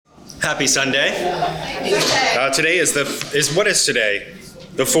Happy Sunday. Today is what is today?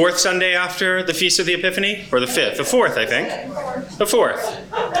 The fourth Sunday after the Feast of the Epiphany? Or the fifth? The fourth, I think. The fourth.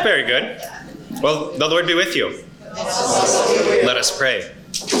 Very good. Well, the Lord be with you. Let us pray.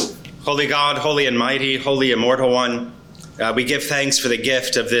 Holy God, holy and mighty, holy immortal one, we give thanks for the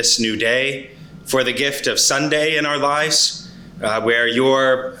gift of this new day, for the gift of Sunday in our lives, where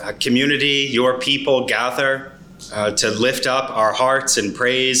your community, your people gather to lift up our hearts in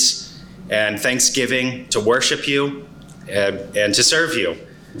praise and thanksgiving, to worship you and to serve you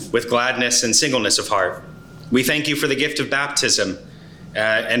with gladness and singleness of heart. We thank you for the gift of baptism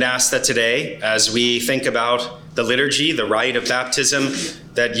and ask that today, as we think about the liturgy, the rite of baptism,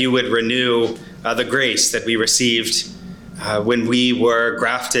 that you would renew the grace that we received when we were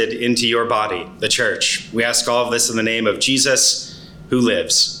grafted into your body, the church. We ask all of this in the name of Jesus, who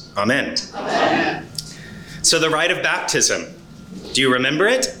lives. Amen. Amen. So the rite of baptism, do you remember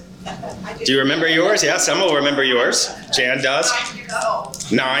it? Do you remember yours? Yeah, some will remember yours. Jan does.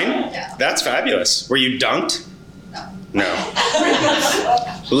 9? Yeah. That's fabulous. Were you dunked? No.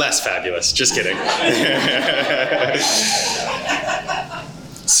 Less fabulous. Just kidding.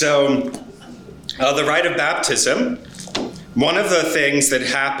 So, the rite of baptism, one of the things that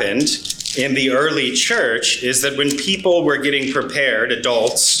happened in the early church is that when people were getting prepared,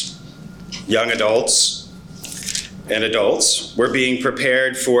 adults, young adults, and adults were being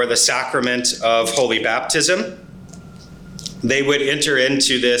prepared for the sacrament of holy baptism, they would enter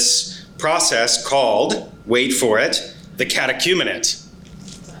into this process called, wait for it, the catechumenate.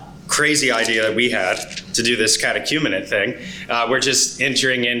 Crazy idea that we had to do this catechumenate thing. We're just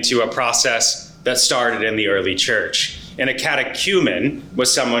entering into a process that started in the early church. And a catechumen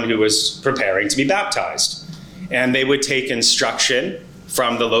was someone who was preparing to be baptized. And they would take instruction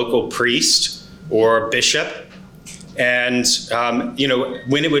from the local priest or bishop. And,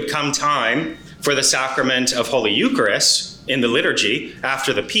 when it would come time for the sacrament of Holy Eucharist in the liturgy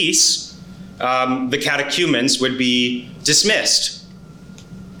after the peace, the catechumens would be dismissed,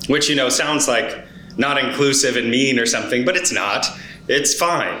 which, sounds like not inclusive and mean or something, but it's not. It's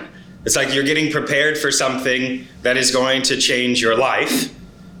fine. It's like you're getting prepared for something that is going to change your life.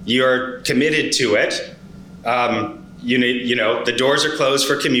 You're committed to it. The doors are closed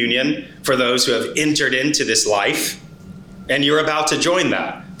for communion for those who have entered into this life, and you're about to join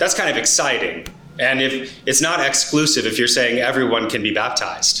that. That's kind of exciting. And if it's not exclusive, if you're saying everyone can be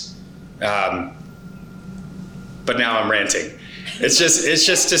baptized. But now I'm ranting. It's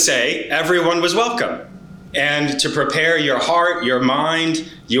just to say everyone was welcome, and to prepare your heart, your mind,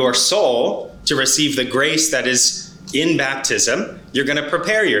 your soul to receive the grace that is in baptism. You're going to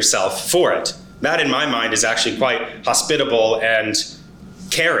prepare yourself for it. That, in my mind, is actually quite hospitable and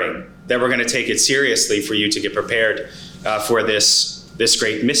caring, that we're going to take it seriously for you to get prepared for this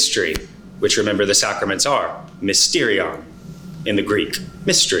great mystery, which, remember, the sacraments are mysterion in the Greek,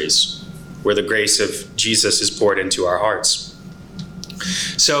 mysteries, where the grace of Jesus is poured into our hearts.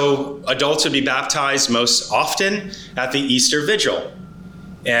 So adults would be baptized most often at the Easter Vigil,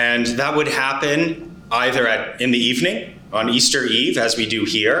 and that would happen either in the evening, on Easter Eve, as we do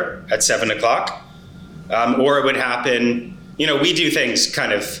here at 7 o'clock, or it would happen, we do things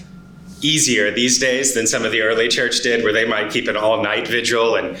kind of easier these days than some of the early church did, where they might keep an all-night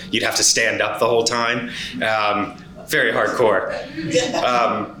vigil and you'd have to stand up the whole time. Very hardcore.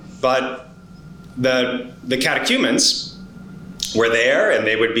 But the catechumens were there, and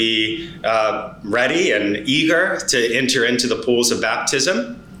they would be ready and eager to enter into the pools of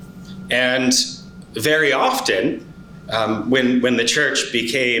baptism. And very often, when the church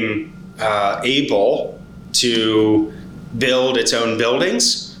became able to build its own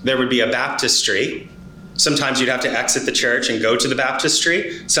buildings, there would be a baptistry. Sometimes you'd have to exit the church and go to the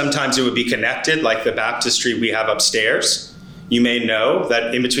baptistry. Sometimes it would be connected, like the baptistry we have upstairs. You may know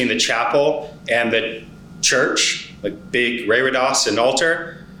that in between the chapel and the church, like big reredos and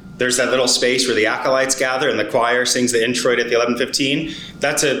altar, there's that little space where the acolytes gather and the choir sings the introit at the 11:15.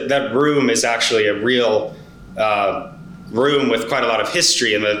 That room is actually a real room with quite a lot of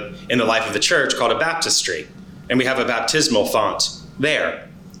history in the life of the church, called a baptistry. And we have a baptismal font there.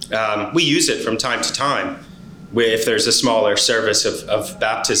 We use it from time to time if there's a smaller service of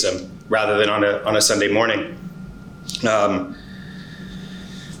baptism rather than on a Sunday morning.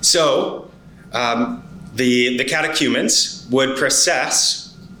 The catechumens would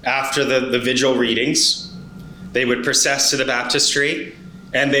process after the vigil readings. They would process to the baptistry,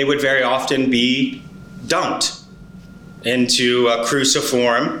 and they would very often be dunked into a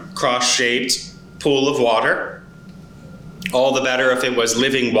cruciform, cross-shaped pool of water. All the better if it was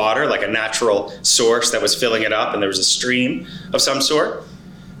living water, like a natural source that was filling it up and there was a stream of some sort.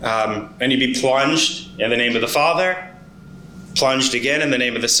 And you'd be plunged in the name of the Father, plunged again in the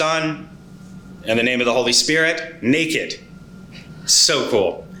name of the Son, in the name of the Holy Spirit, naked. So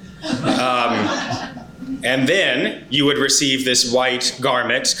cool. And then you would receive this white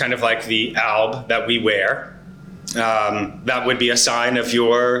garment, kind of like the alb that we wear. That would be a sign of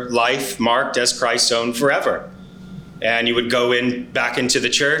your life marked as Christ's own forever. And you would go back into the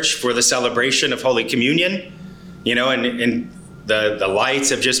church for the celebration of Holy Communion, and the lights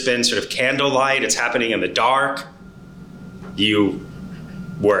have just been sort of candlelight. It's happening in the dark. You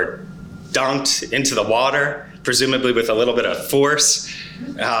were dunked into the water, presumably with a little bit of force,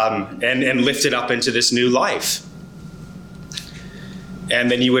 and lifted up into this new life. And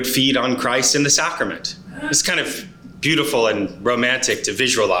then you would feed on Christ in the sacrament. It's kind of beautiful and romantic to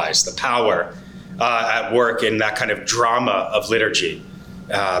visualize the power at work in that kind of drama of liturgy.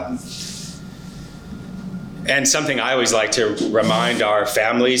 And something I always like to remind our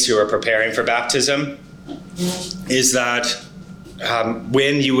families who are preparing for baptism is that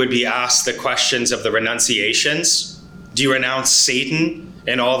when you would be asked the questions of the renunciations, do you renounce Satan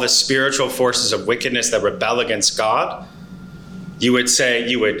and all the spiritual forces of wickedness that rebel against God? You would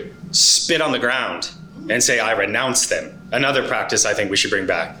spit on the ground and say, I renounce them. Another practice I think we should bring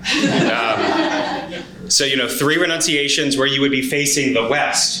back. So 3 renunciations where you would be facing the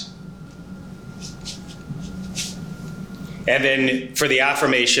west. And then for the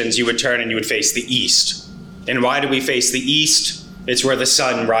affirmations, you would turn and you would face the east. And why do we face the east? It's where the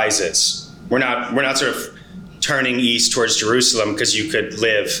sun rises. We're not sort of turning east towards Jerusalem because you could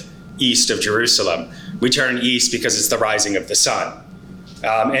live east of Jerusalem. We turn east because it's the rising of the sun.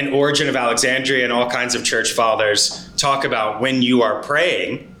 And Origen of Alexandria and all kinds of church fathers talk about when you are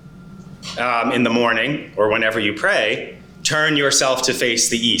praying in the morning or whenever you pray, turn yourself to face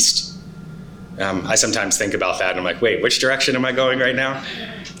the east. I sometimes think about that and I'm like, wait, which direction am I going right now?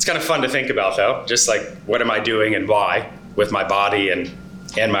 It's kind of fun to think about though, just like what am I doing and why with my body and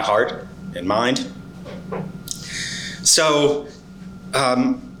my heart and mind. So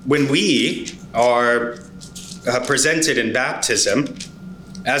when we are presented in baptism,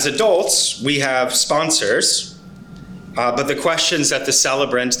 as adults, we have sponsors, but the questions that the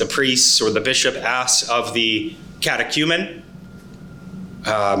celebrant, the priest, or the bishop asks of the catechumen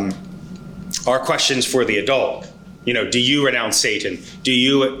are questions for the adult. Do you renounce Satan? Do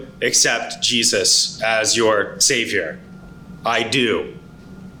you accept Jesus as your Savior? I do.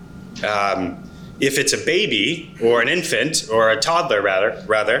 If it's a baby or an infant or a toddler,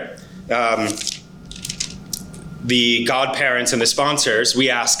 rather, the godparents and the sponsors, we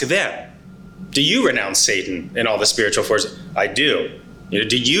ask them, do you renounce Satan and all the spiritual forces? I do.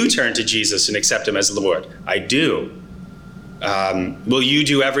 Do you turn to Jesus and accept him as Lord? I do. Will you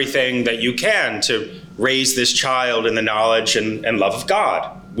do everything that you can to raise this child in the knowledge and love of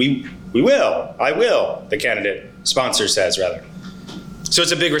God? We will. I will, the candidate sponsor says, rather. So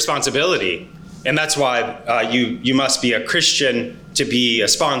it's a big responsibility. And that's why you must be a Christian to be a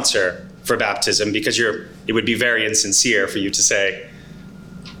sponsor for baptism, because it would be very insincere for you to say,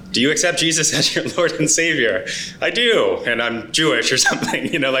 do you accept Jesus as your Lord and Savior? I do, and I'm Jewish or something,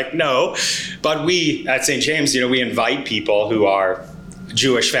 no. But we at St. James, we invite people who are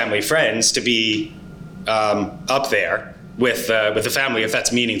Jewish family friends to be up there with the family if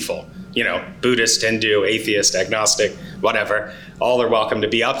that's meaningful. Buddhist, Hindu, atheist, agnostic, whatever, all are welcome to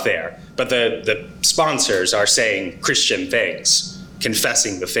be up there. But the sponsors are saying Christian things,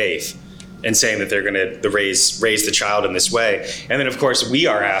 confessing the faith, and saying that they're going to raise the child in this way. And then, of course, we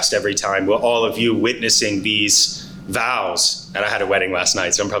are asked every time, will all of you witnessing these vows, and I had a wedding last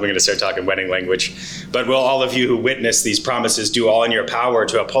night, so I'm probably going to start talking wedding language, but will all of you who witness these promises do all in your power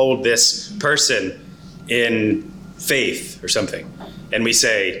to uphold this person in faith or something? And we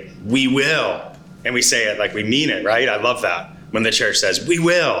say, we will. And we say it like we mean it, right? I love that when the church says, we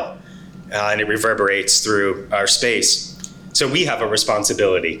will. And it reverberates through our space. So we have a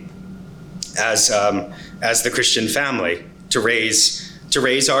responsibility as the Christian family to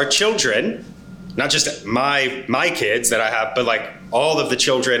raise our children, not just my kids that I have, but like all of the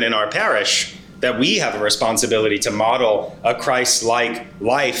children in our parish, that we have a responsibility to model a Christ-like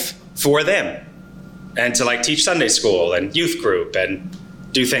life for them, and to teach Sunday school and youth group and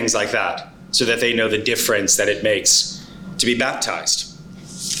do things like that, so that they know the difference that it makes to be baptized.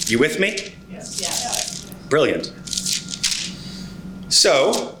 You with me? Yes. Yeah. Brilliant.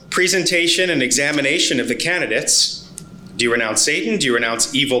 So, presentation and examination of the candidates. Do you renounce Satan? Do you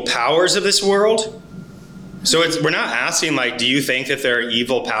renounce evil powers of this world? So we're not asking, do you think that there are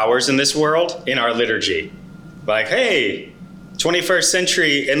evil powers in this world in our liturgy? Hey, 21st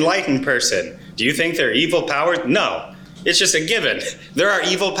century enlightened person, do you think there are evil powers? No. It's just a given. There are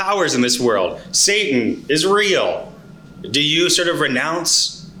evil powers in this world. Satan is real. Do you sort of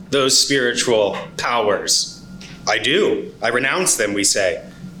renounce those spiritual powers? I do. I renounce them, we say.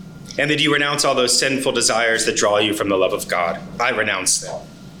 And then do you renounce all those sinful desires that draw you from the love of God? I renounce them.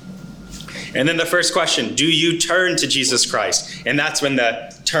 And then the first question, do you turn to Jesus Christ? And that's when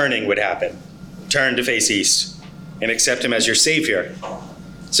the turning would happen. Turn to face east and accept him as your Savior.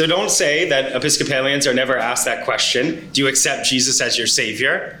 So don't say that Episcopalians are never asked that question. Do you accept Jesus as your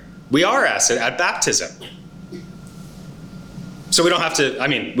Savior? We are asked it at baptism. So we don't have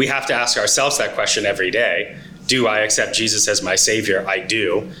to, we have to ask ourselves that question every day. Do I accept Jesus as my Savior? I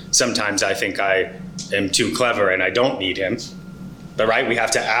do. Sometimes I think I am too clever and I don't need him. But right, we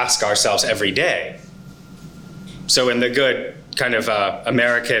have to ask ourselves every day. So in the good kind of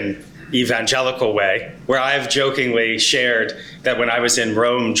American evangelical way, where I've jokingly shared that when I was in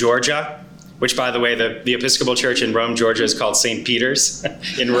Rome, Georgia, which by the way, the Episcopal Church in Rome, Georgia is called St. Peter's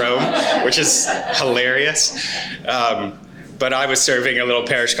in Rome, which is hilarious. But I was serving a little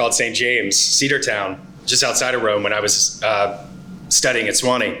parish called St. James, Cedartown, just outside of Rome when I was studying at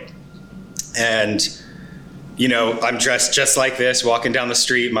Swanee. And, I'm dressed just like this, walking down the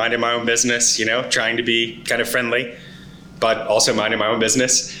street, minding my own business, trying to be kind of friendly, but also minding my own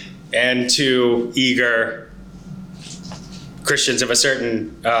business. And to eager Christians of a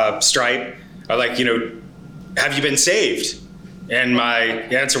certain stripe are like, have you been saved? And my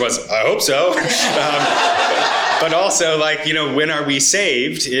answer was, I hope so. But also, when are we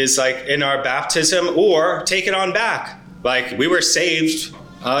saved is like in our baptism or take it on back. Like we were saved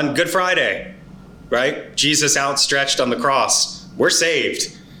on Good Friday, right? Jesus outstretched on the cross. We're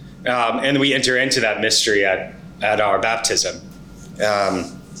saved. And we enter into that mystery at our baptism.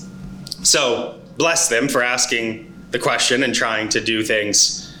 So bless them for asking the question and trying to do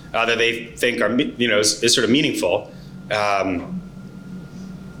things that they think are, is sort of meaningful.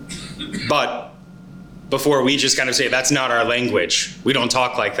 But before we just kind of say, that's not our language. We don't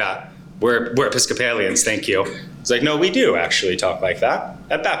talk like that. We're Episcopalians, thank you. It's like, no, we do actually talk like that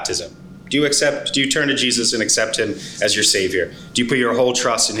at baptism. Do you turn to Jesus and accept him as your Savior? Do you put your whole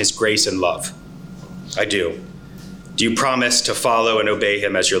trust in his grace and love? I do. Do you promise to follow and obey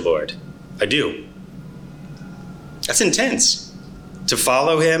him as your Lord? I do. That's intense. To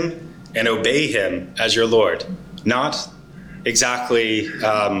follow him and obey him as your Lord. Not exactly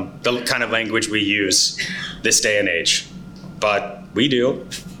the kind of language we use this day and age, but we do.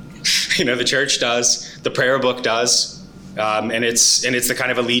 The church does, the prayer book does, and it's the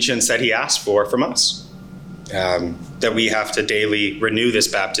kind of allegiance that he asked for from us, that we have to daily renew this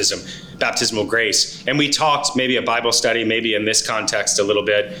baptismal grace. And we talked maybe a Bible study, maybe in this context a little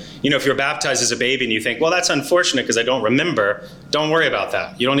bit. If you're baptized as a baby and you think, well, that's unfortunate because I don't remember, don't worry about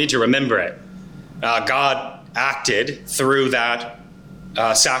that. You don't need to remember it. God acted through that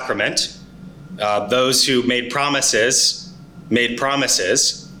sacrament. Those who made promises,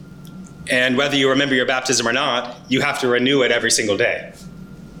 and whether you remember your baptism or not, you have to renew it every single day.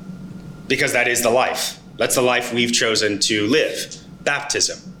 Because that is the life. That's the life we've chosen to live,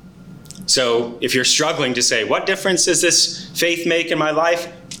 baptism. So if you're struggling to say, what difference does this faith make in my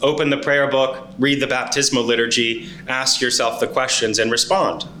life? Open the prayer book, read the baptismal liturgy, ask yourself the questions and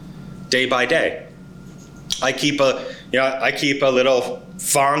respond day by day. I keep a little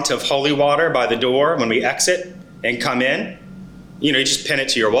font of holy water by the door when we exit and come in. You just pin it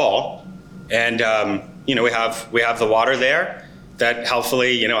to your wall, and we have the water there that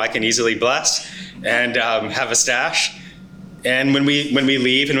helpfully I can easily bless and have a stash. And when we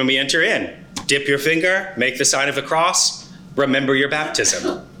leave and when we enter in, dip your finger, make the sign of the cross, remember your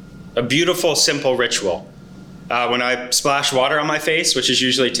baptism. A beautiful, simple ritual. When I splash water on my face, which is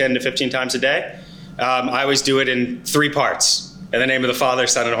usually 10 to 15 times a day, I always do it in 3 parts, in the name of the Father,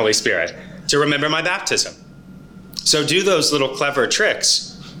 Son, and Holy Spirit, to remember my baptism. So do those little clever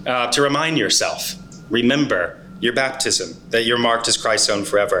tricks to remind yourself, remember your baptism, that you're marked as Christ's own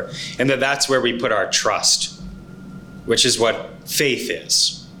forever, and that's where we put our trust, which is what faith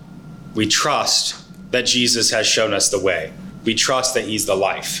is. We trust that Jesus has shown us the way. We trust that he's the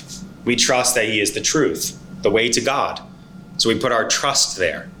life. We trust that he is the truth, the way to God. So we put our trust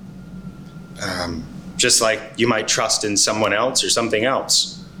there. Just like you might trust in someone else or something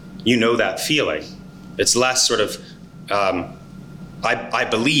else. That feeling. It's less sort of, I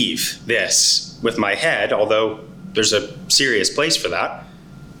believe this with my head, although there's a serious place for that.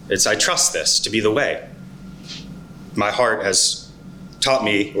 It's I trust this to be the way. My heart has taught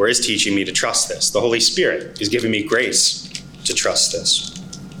me or is teaching me to trust this. The Holy Spirit is giving me grace to trust this.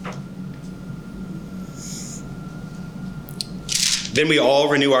 Then we all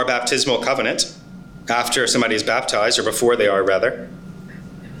renew our baptismal covenant. after somebody is baptized, or before they are rather.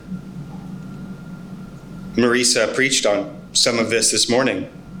 Marisa preached on some of this morning.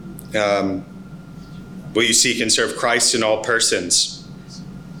 Will you seek and serve Christ in all persons?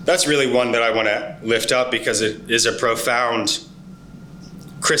 That's really one that I want to lift up because it is a profound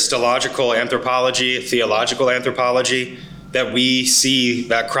Christological anthropology, theological anthropology, that we see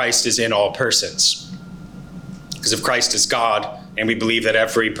that Christ is in all persons. Because if Christ is God, and we believe that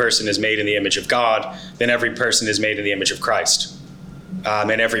every person is made in the image of God, then every person is made in the image of Christ.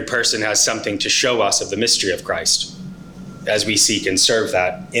 And every person has something to show us of the mystery of Christ as we seek and serve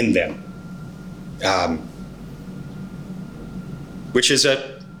that in them. Which is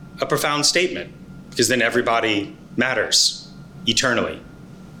a profound statement, because then everybody matters eternally.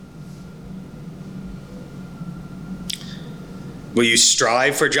 Will you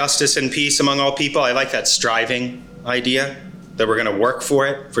strive for justice and peace among all people? I like that striving idea, that we're going to work for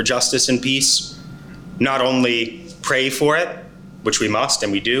it, for justice and peace. Not only pray for it, which we must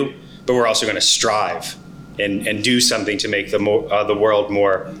and we do, but we're also going to strive and do something to make the world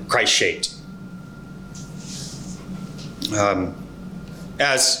more Christ-shaped.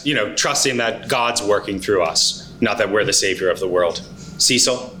 As, trusting that God's working through us, not that we're the savior of the world.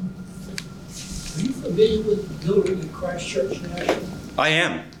 Cecil? Are you familiar with the building of Christ Church now? I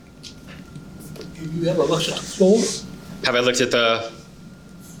am. Have you ever looked at the floor? Have I looked at the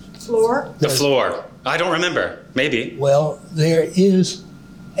Floor? the floor? I don't remember. Maybe. Well, there is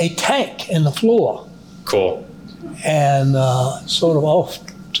a tank in the floor, Cool. and sort of off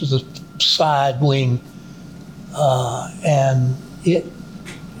to the side wing, and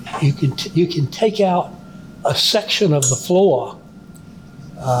you can take out a section of the floor,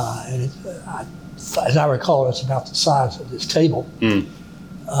 and as I recall, it's about the size of this table, and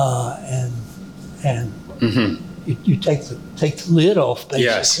you take the lid off, basically.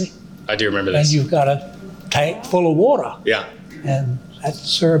 Yes, I do remember And this. you've got a tank full of water, Yeah, and that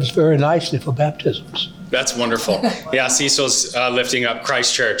serves very nicely for baptisms. that's wonderful. Yeah, Cecil's lifting up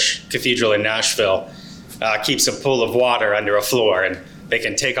Christ Church Cathedral in Nashville. Keeps a pool of water under a floor, and they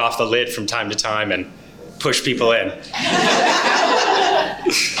can take off the lid from time to time and push people in.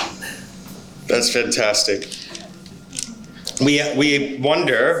 That's fantastic. We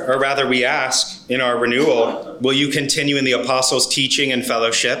wonder, or rather we ask in our renewal, will you continue in the apostles' teaching and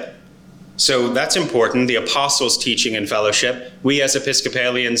fellowship? So that's important, the apostles' teaching and fellowship. We as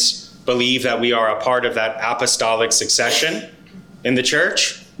Episcopalians believe that we are a part of that apostolic succession in the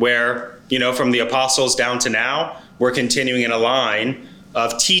church, where, from the apostles down to now, we're continuing in a line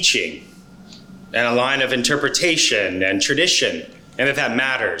of teaching and a line of interpretation and tradition, and that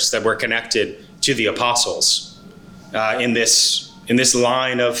matters, that we're connected to the apostles in this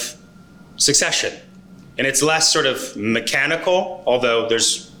line of succession. And it's less sort of mechanical, although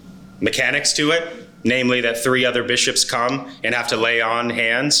there's mechanics to it, namely that 3 other bishops come and have to lay on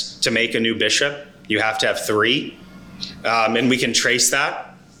hands to make a new bishop. You have to have 3. And we can trace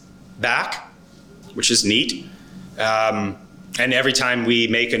that back, which is neat. And every time we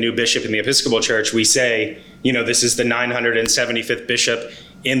make a new bishop in the Episcopal Church, we say, this is the 975th bishop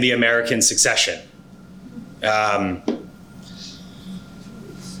in the American succession,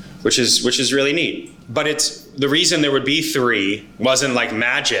 which is really neat. But it's the reason there would be 3 wasn't like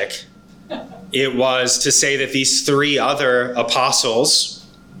magic. It was to say that these 3 other apostles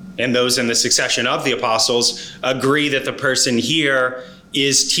and those in the succession of the apostles agree that the person here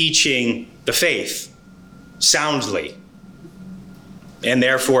is teaching the faith soundly, and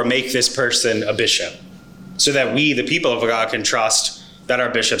therefore make this person a bishop, so that we, the people of God, can trust that our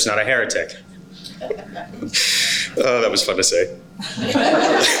bishop's not a heretic. Oh, that was fun to say.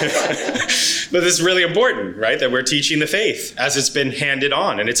 But this is really important, right? That we're teaching the faith as it's been handed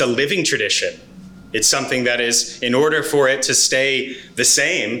on, and it's a living tradition. It's something that is, in order for it to stay the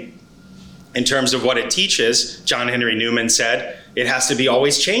same in terms of what it teaches, John Henry Newman said, it has to be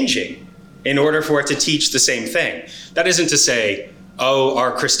always changing in order for it to teach the same thing. That isn't to say,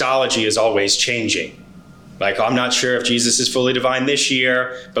 our Christology is always changing. Like, I'm not sure if Jesus is fully divine this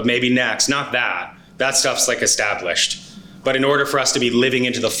year, but maybe next. Not that. That stuff's like established. But in order for us to be living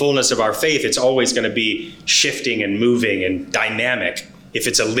into the fullness of our faith, it's always going to be shifting and moving and dynamic if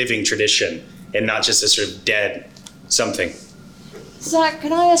it's a living tradition and not just a sort of dead something. Zack,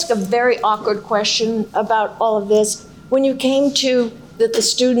 can I ask a very awkward question about all of this? When you came to that the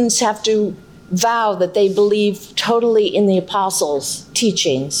students have to vow that they believe totally in the apostles'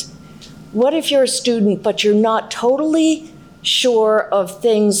 teachings, what if you're a student but you're not totally sure of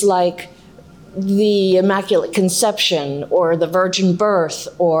things like the Immaculate Conception or the Virgin Birth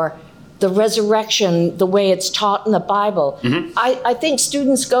or the resurrection, the way it's taught in the Bible. I think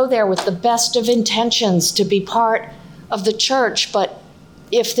students go there with the best of intentions to be part of the church, but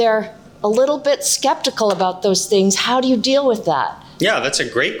if they're a little bit skeptical about those things, how do you deal with that? Yeah, that's a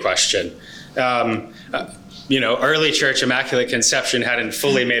great question. Early church Immaculate Conception hadn't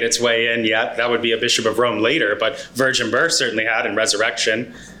fully made its way in yet. That would be a Bishop of Rome later, but virgin birth certainly had, and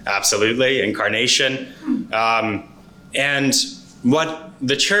resurrection, absolutely, incarnation. And what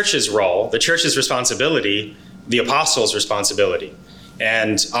the church's role, the church's responsibility, the apostles' responsibility.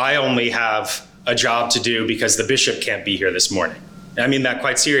 And I only have a job to do because the bishop can't be here this morning. I mean that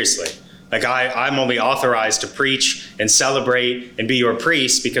quite seriously. Like I'm only authorized to preach and celebrate and be your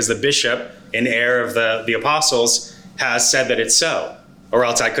priest because the bishop, in heir of the apostles, has said that it's so, or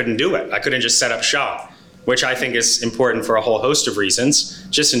else I couldn't do it. I couldn't just set up shop, which I think is important for a whole host of reasons,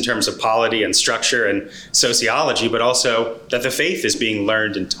 just in terms of polity and structure and sociology, but also that the faith is being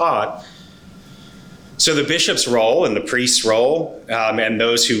learned and taught. So the bishop's role and the priest's role, and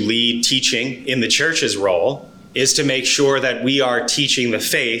those who lead teaching in the church's role, is to make sure that we are teaching the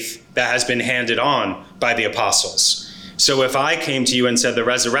faith that has been handed on by the apostles. So if I came to you and said the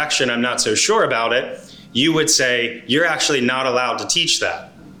resurrection, I'm not so sure about it, you would say, you're actually not allowed to teach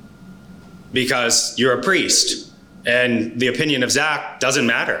that because you're a priest and the opinion of Zack doesn't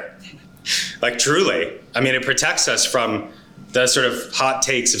matter. Like truly, I mean, it protects us from the sort of hot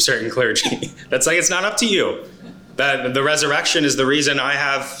takes of certain clergy. That's like, it's not up to you. That the resurrection is the reason I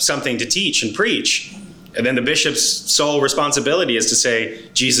have something to teach and preach. And then the bishop's sole responsibility is to say,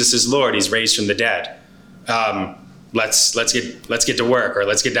 Jesus is Lord, he's raised from the dead. Let's get to work, or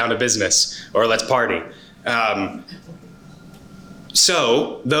let's get down to business, or let's party.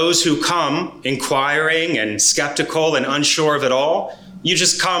 So those who come inquiring and skeptical and unsure of it all, you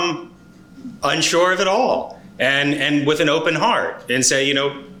just come unsure of it all and with an open heart and say,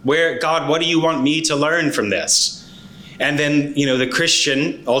 God, what do you want me to learn from this? And then, the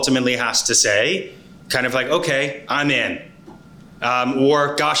Christian ultimately has to say, kind of like, okay, I'm in.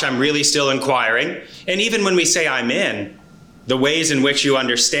 Or, gosh, I'm really still inquiring. And even when we say I'm in, the ways in which you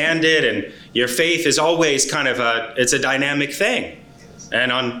understand it and your faith is always kind of it's a dynamic thing.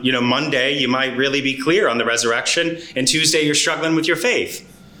 And on, Monday, you might really be clear on the resurrection, and Tuesday you're struggling with your faith.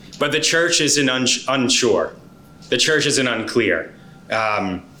 But the church isn't unsure. The church isn't unclear.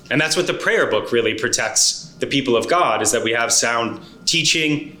 And that's what the prayer book really protects the people of God, is that we have sound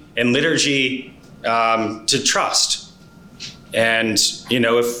teaching and liturgy to trust. And,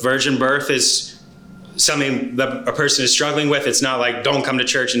 if virgin birth is something that a person is struggling with, it's not like, don't come to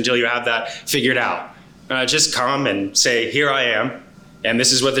church until you have that figured out. Just come and say, here I am, and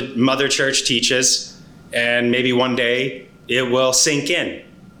this is what the mother church teaches, and maybe one day it will sink in.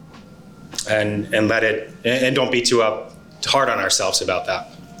 And let it, and don't be too hard on ourselves about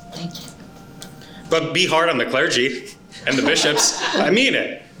that. Thank you. But be hard on the clergy and the bishops. I mean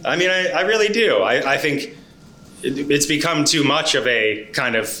it. I really do. I think it's become too much of a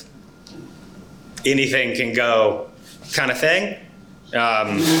kind of anything can go kind of thing,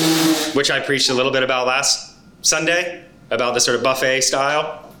 which I preached a little bit about last Sunday, about the sort of buffet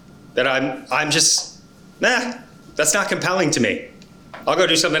style, that I'm just, that's not compelling to me. I'll go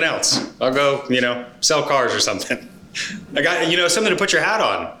do something else. I'll go, sell cars or something. I got, something to put your hat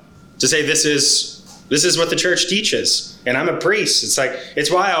on, to say this is what the church teaches. And I'm a priest.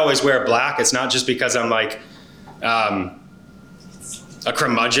 It's why I always wear black. It's not just because I'm like a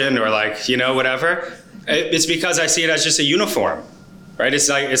curmudgeon or whatever. It's because I see it as just a uniform, right? It's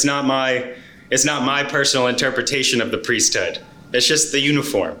not my personal interpretation of the priesthood. It's just the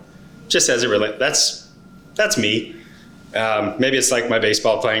uniform, just as it relates. That's me. Maybe it's like my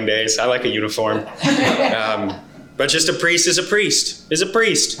baseball playing days. I like a uniform. But just a priest is a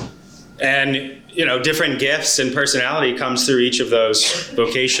priest. And, different gifts and personality comes through each of those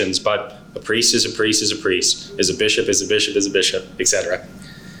vocations. But a priest is a priest is a priest. Is a bishop is a bishop is a bishop, etc.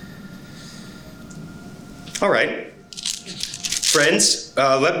 All right. Friends,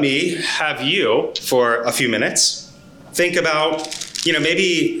 let me have you for a few minutes think about,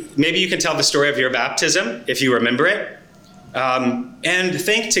 maybe you can tell the story of your baptism if you remember it. And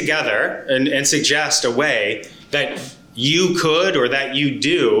think together and suggest a way that you could or that you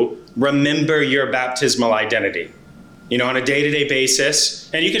do remember your baptismal identity, on a day-to-day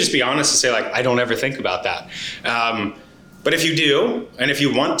basis. And you can just be honest and say, I don't ever think about that. But if you do, and if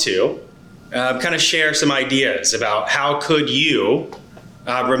you want to, kind of share some ideas about how could you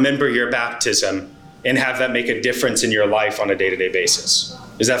remember your baptism and have that make a difference in your life on a day-to-day basis.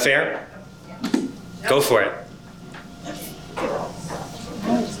 Is that fair? Go for it.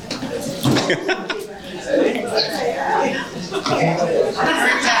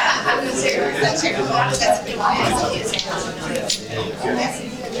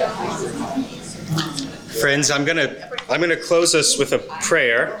 Friends, I'm gonna close us with a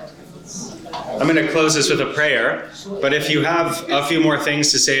prayer. But if you have a few more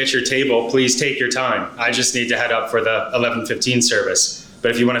things to say at your table, please take your time. I just need to head up for the 11:15 service.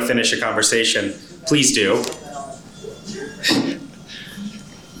 But if you want to finish a conversation, please do.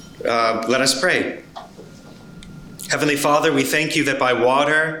 Let us pray. Heavenly Father, we thank you that by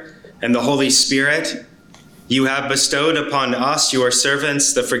water and the Holy Spirit, you have bestowed upon us, your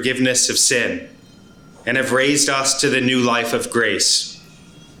servants, the forgiveness of sin, and have raised us to the new life of grace.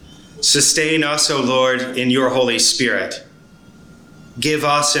 Sustain us, O Lord, in your Holy Spirit. Give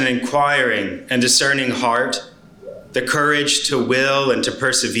us an inquiring and discerning heart, the courage to will and to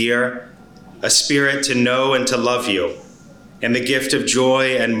persevere, a spirit to know and to love you, and the gift of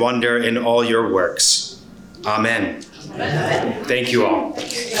joy and wonder in all your works. Amen. Amen. Thank you all.